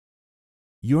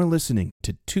You're listening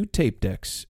to Two Tape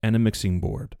Decks and a Mixing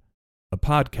Board, a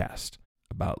podcast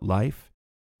about life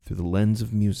through the lens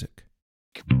of music.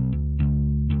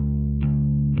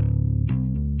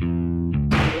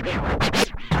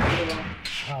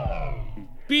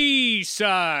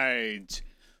 B-Sides.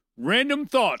 Random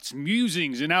thoughts,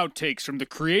 musings, and outtakes from the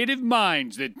creative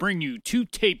minds that bring you two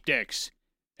tape decks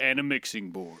and a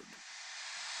mixing board.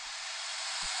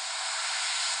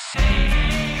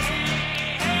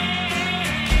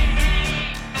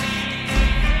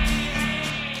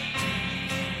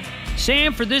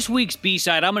 Sam, for this week's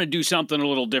B-Side, I'm going to do something a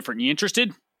little different. You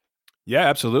interested? Yeah,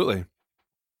 absolutely.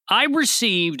 I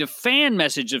received a fan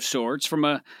message of sorts from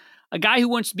a guy who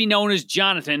wants to be known as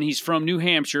Jonathan. He's from New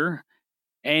Hampshire,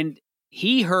 and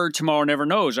he heard Tomorrow Never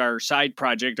Knows, our side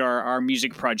project, our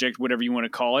music project, whatever you want to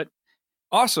call it.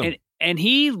 Awesome. And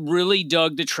he really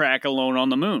dug the track Alone on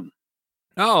the Moon.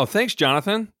 Oh, thanks,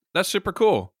 Jonathan. That's super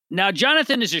cool. Now,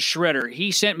 Jonathan is a shredder.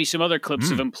 He sent me some other clips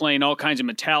of him playing all kinds of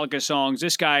Metallica songs.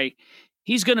 This guy,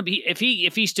 he's going to be, if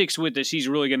he sticks with this, he's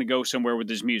really going to go somewhere with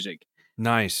his music.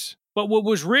 Nice. But what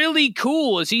was really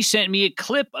cool is he sent me a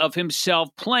clip of himself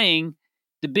playing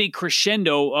the big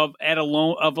crescendo of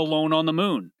Alone on the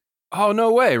Moon. Oh,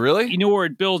 no way. Really? You know where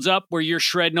it builds up, where you're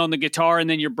shredding on the guitar and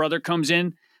then your brother comes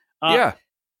in? Yeah.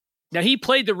 Now, he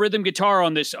played the rhythm guitar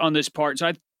on this part, so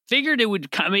I figured it would,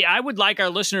 I would like our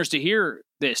listeners to hear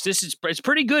this. It's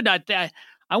pretty good. I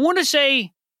want to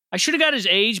say, I should have got his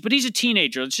age, but he's a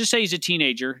teenager. Let's just say he's a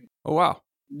teenager. Oh, wow.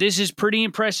 This is pretty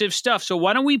impressive stuff. So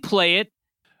why don't we play it?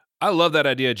 I love that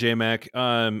idea, J-Mac.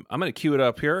 I'm going to cue it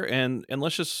up here, and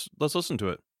let's listen to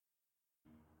it.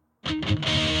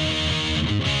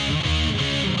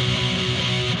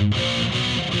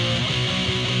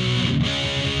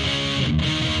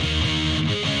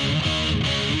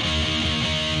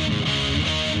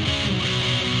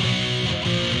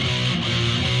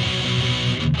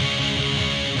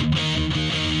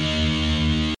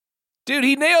 Dude,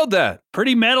 he nailed that.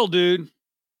 Pretty metal, dude.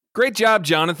 Great job,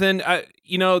 Jonathan.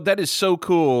 That is so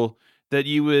cool that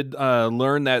you would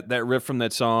learn that riff from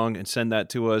that song and send that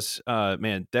to us.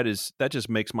 Man, that just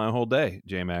makes my whole day,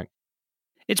 J-Mac.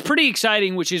 It's pretty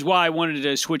exciting, which is why I wanted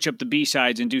to switch up the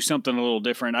B-sides and do something a little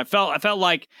different. I felt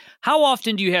like, how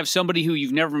often do you have somebody who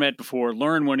you've never met before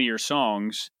learn one of your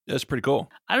songs? That's pretty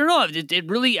cool. I don't know. It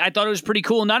really, I thought it was pretty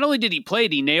cool. Not only did he play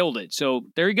it, he nailed it. So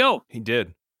there you go. He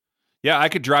did. Yeah, I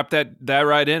could drop that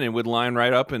right in. It would line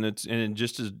right up, and it's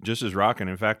just as rocking.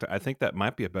 In fact, I think that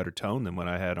might be a better tone than what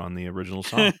I had on the original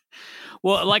song.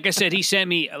 Well, like I said, he sent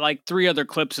me like 3 other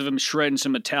clips of him shredding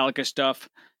some Metallica stuff,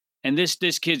 and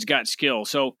this kid's got skill.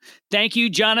 So thank you,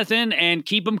 Jonathan, and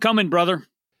keep them coming, brother.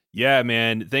 Yeah,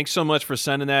 man. Thanks so much for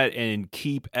sending that, and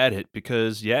keep at it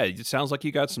because it sounds like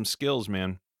you got some skills,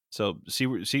 man. So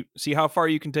see how far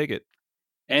you can take it.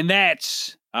 And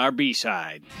that's our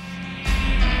B-side.